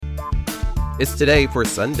It's today for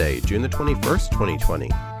Sunday, June the 21st,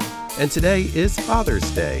 2020. And today is Father's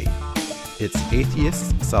Day. It's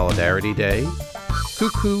Atheist Solidarity Day,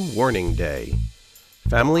 Cuckoo Warning Day,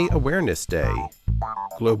 Family Awareness Day,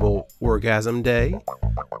 Global Orgasm Day,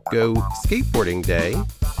 Go Skateboarding Day,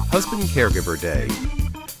 Husband Caregiver Day,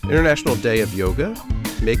 International Day of Yoga,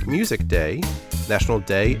 Make Music Day, National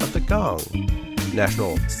Day of the Gong,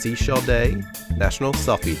 National Seashell Day, National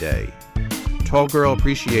Selfie Day, Tall Girl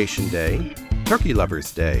Appreciation Day, Turkey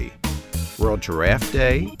Lovers Day, World Giraffe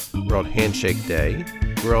Day, World Handshake Day,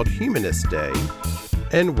 World Humanist Day,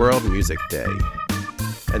 and World Music Day.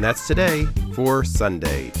 And that's today for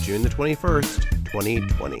Sunday, June the 21st,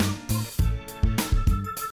 2020.